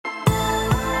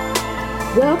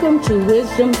Welcome to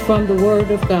Wisdom from the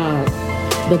Word of God,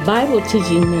 the Bible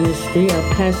teaching ministry of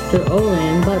Pastor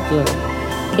Olan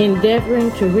Butler,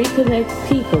 endeavoring to reconnect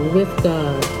people with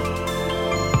God.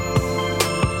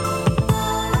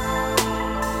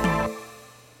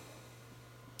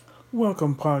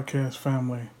 Welcome, podcast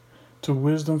family, to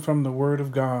Wisdom from the Word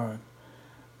of God.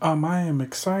 I am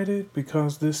excited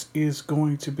because this is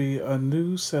going to be a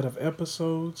new set of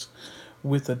episodes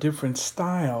with a different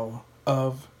style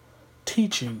of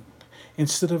teaching.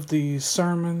 Instead of the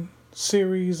sermon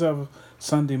series of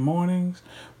Sunday mornings,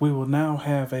 we will now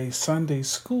have a Sunday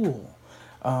school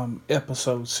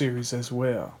episode series as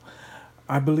well.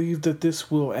 I believe that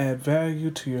this will add value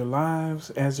to your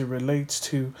lives as it relates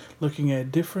to looking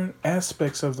at different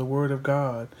aspects of the Word of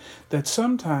God that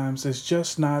sometimes is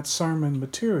just not sermon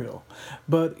material,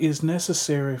 but is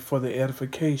necessary for the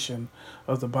edification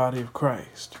of the body of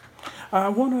Christ. I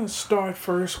want to start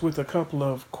first with a couple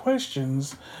of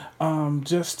questions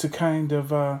just to kind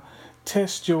of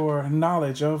test your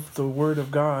knowledge of the Word of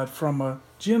God from a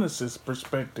Genesis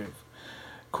perspective.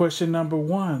 Question number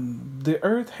 1. The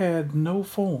earth had no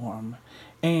form,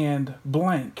 and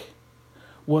blank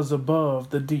was above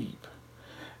the deep.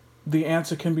 The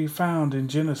answer can be found in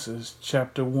Genesis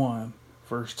chapter 1,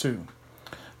 verse 2.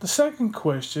 The second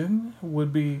question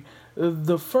would be,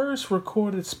 the first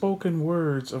recorded spoken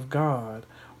words of God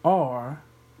are,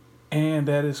 and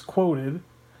that is quoted,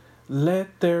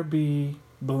 "Let there be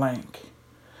blank."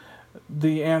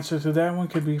 The answer to that one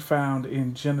can be found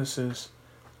in Genesis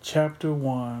chapter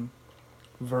 1,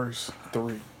 verse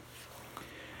 3.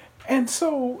 And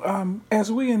so,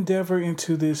 as we endeavor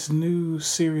into this new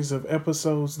series of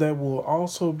episodes that will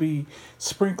also be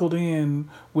sprinkled in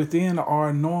within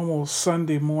our normal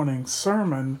Sunday morning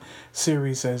sermon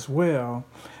series as well,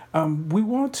 we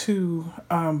want to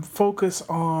focus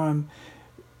on,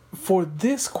 for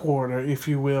this quarter, if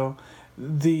you will,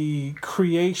 the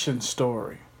creation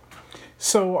story.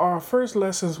 So our first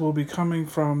lessons will be coming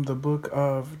from the book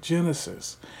of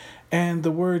Genesis. And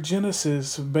the word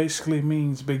Genesis basically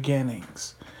means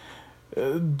beginnings.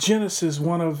 Genesis,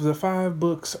 one of the 5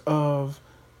 books of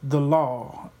the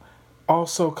law,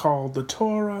 also called the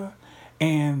Torah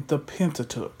and the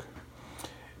Pentateuch.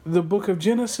 The book of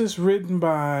Genesis, written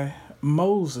by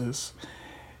Moses,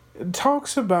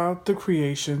 talks about the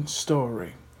creation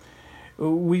story.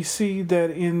 We see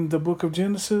that in the book of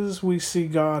Genesis, we see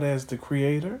God as the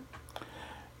creator,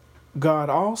 God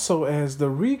also as the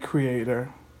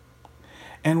recreator,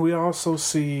 and we also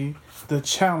see the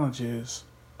challenges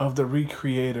of the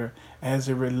recreator as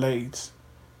it relates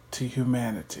to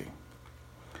humanity.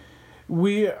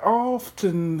 We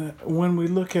often, when we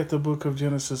look at the book of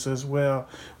Genesis as well,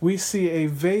 we see a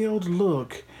veiled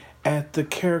look at the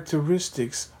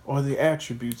characteristics or the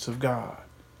attributes of God.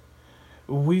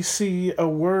 We see a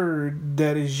word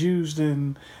that is used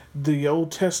in the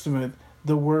Old Testament,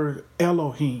 the word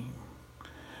Elohim.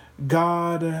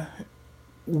 God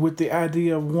with the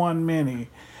idea of one many,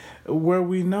 where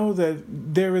we know that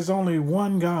there is only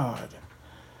one God,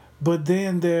 but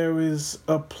then there is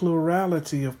a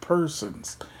plurality of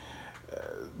persons.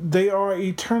 They are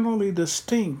eternally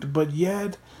distinct, but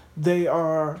yet they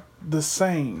are the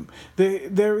same.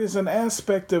 There is an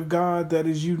aspect of God that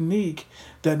is unique,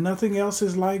 that nothing else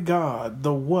is like God,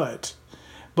 the what,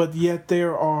 but yet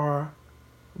there are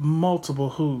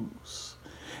multiple who's.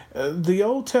 The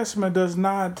Old Testament does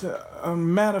not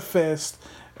manifest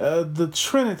the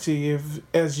Trinity, if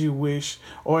as you wish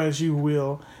or as you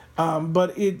will,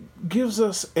 but it gives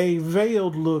us a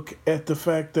veiled look at the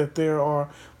fact that there are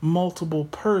multiple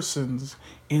persons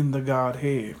in the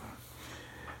Godhead.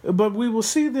 But we will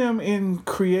see them in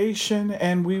creation,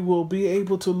 and we will be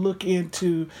able to look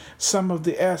into some of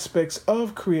the aspects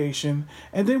of creation,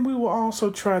 and then we will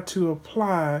also try to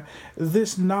apply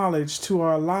this knowledge to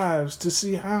our lives to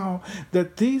see how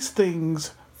that these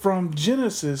things from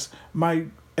Genesis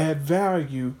might add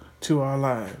value to our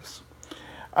lives.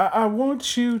 I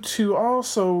want you to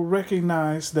also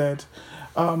recognize that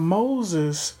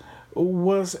Moses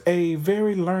was a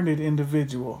very learned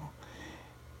individual.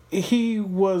 He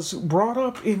was brought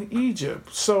up in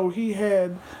Egypt, so he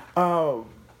had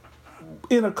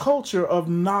in a culture of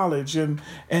knowledge and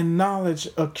knowledge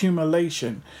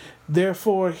accumulation.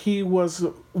 Therefore, he was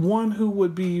one who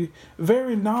would be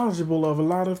very knowledgeable of a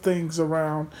lot of things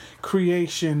around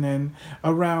creation and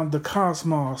around the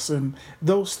cosmos and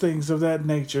those things of that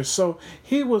nature. So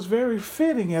he was very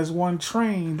fitting as one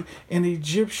trained in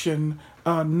Egyptian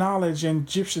knowledge and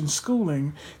Egyptian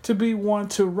schooling to be one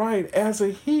to write as a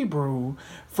Hebrew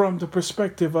from the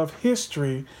perspective of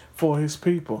history for his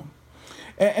people.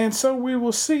 And so we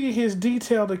will see his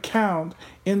detailed account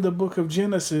in the book of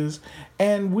Genesis,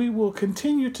 and we will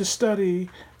continue to study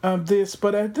this.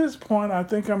 But at this point, I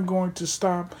think I'm going to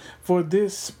stop for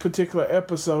this particular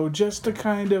episode just to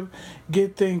kind of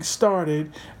get things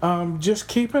started. Just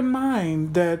keep in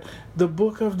mind that the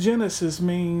book of Genesis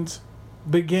means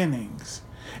beginnings,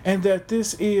 and that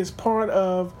this is part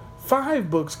of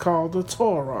 5 books called the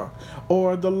Torah,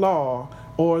 or the Law,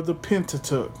 or the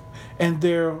Pentateuch, and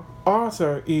their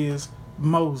author is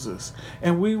Moses.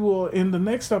 And we will, in the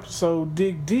next episode,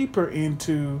 dig deeper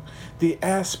into the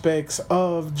aspects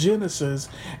of Genesis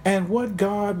and what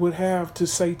God would have to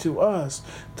say to us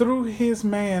through his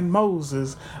man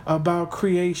Moses about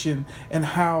creation and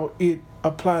how it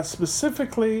applies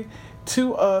specifically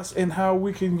to us and how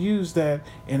we can use that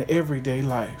in everyday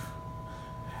life.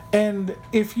 And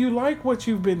if you like what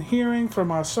you've been hearing from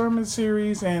our sermon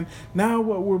series and now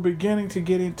what we're beginning to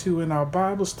get into in our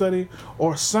Bible study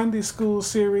or Sunday school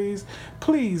series,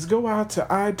 please go out to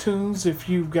iTunes if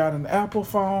you've got an Apple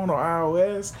phone or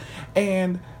iOS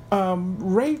and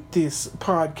rate this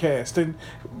podcast. And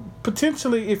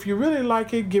potentially, if you really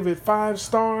like it, give it 5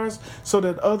 stars so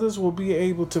that others will be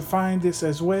able to find this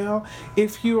as well.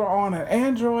 If you are on an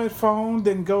Android phone,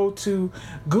 then go to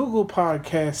Google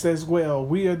Podcasts as well.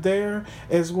 We are there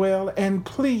as well. And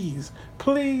please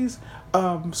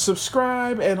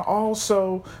subscribe, and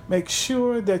also make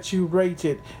sure that you rate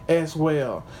it as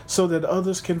well so that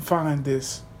others can find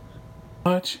this.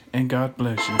 Much, and God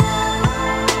bless you.